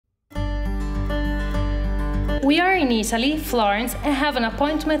We are in Italy, Florence, and have an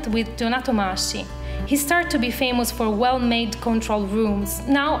appointment with Donato Masci. He started to be famous for well-made control rooms,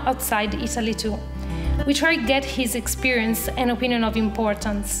 now outside Italy too. We try to get his experience and opinion of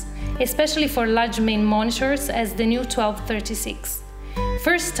importance, especially for large main monitors as the new 1236.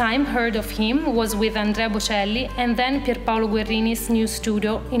 First time heard of him was with Andrea Bocelli and then Pierpaolo Guerrini's new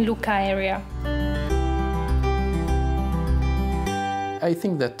studio in Lucca area. I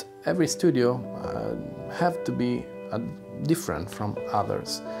think that every studio have to be different from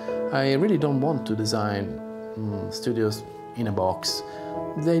others. I really don't want to design studios in a box.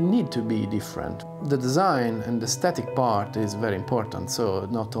 They need to be different. The design and the aesthetic part is very important, so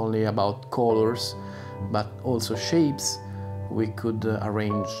not only about colors, but also shapes. We could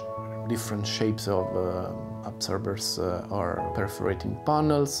arrange different shapes of absorbers or perforating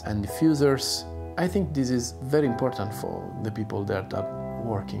panels and diffusers. I think this is very important for the people that are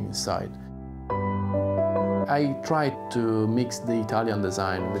working inside. I try to mix the Italian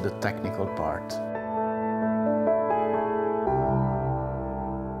design with the technical part.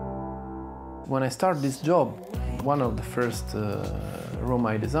 When I started this job, one of the first room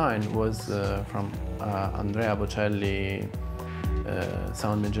I designed was from Andrea Bocelli,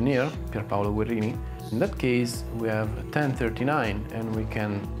 sound engineer, Pierpaolo Guerrini. In that case, we have a 1039 and we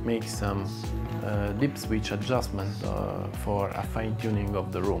can make some dip switch adjustment for a fine-tuning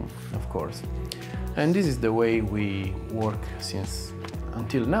of the room, of course. And this is the way we work since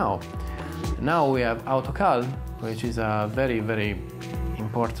until now. Now we have AutoCal, which is a very, very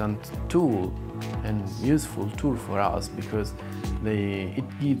important tool and useful tool for us because it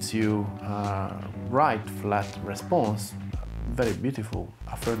gives you a right flat response, very beautiful.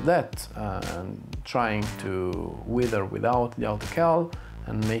 After that, trying to wither without the AutoCal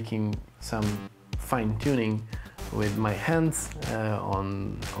and making some fine-tuning with my hands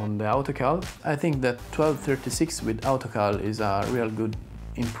on the AutoCal. I think that 1236 with AutoCal is a real good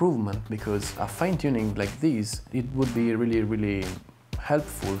improvement because a fine-tuning like this, it would be really, really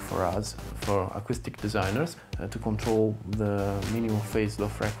helpful for us, for acoustic designers, to control the minimum phase low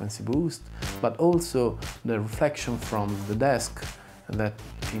frequency boost, but also the reflection from the desk that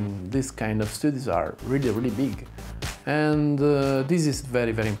in this kind of studios are really, really big. And this is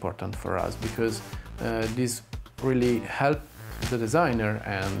very, very important for us because this really help the designer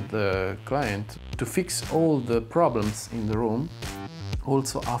and the client to fix all the problems in the room,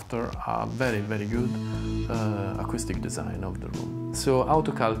 also after a very, very good acoustic design of the room. So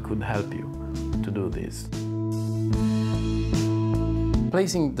AutoCal could help you to do this.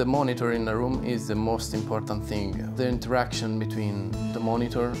 Placing the monitor in a room is the most important thing. The interaction between the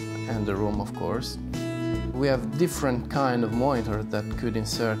monitor and the room, of course. We have different kind of monitors that could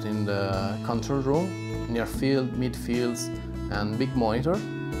insert in the control room, near field, mid fields and big monitor,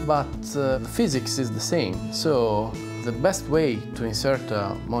 but the physics is the same. So the best way to insert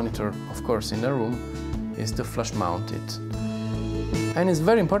a monitor, of course, in a room is to flush mount it. And it's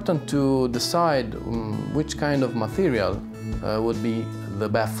very important to decide which kind of material would be the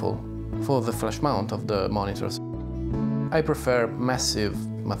baffle for the flush mount of the monitors. I prefer massive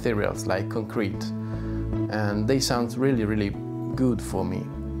materials like concrete, and they sound really, really good for me.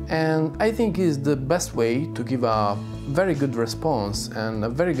 And I think it's the best way to give a very good response and a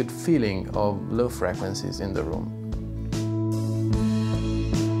very good feeling of low frequencies in the room.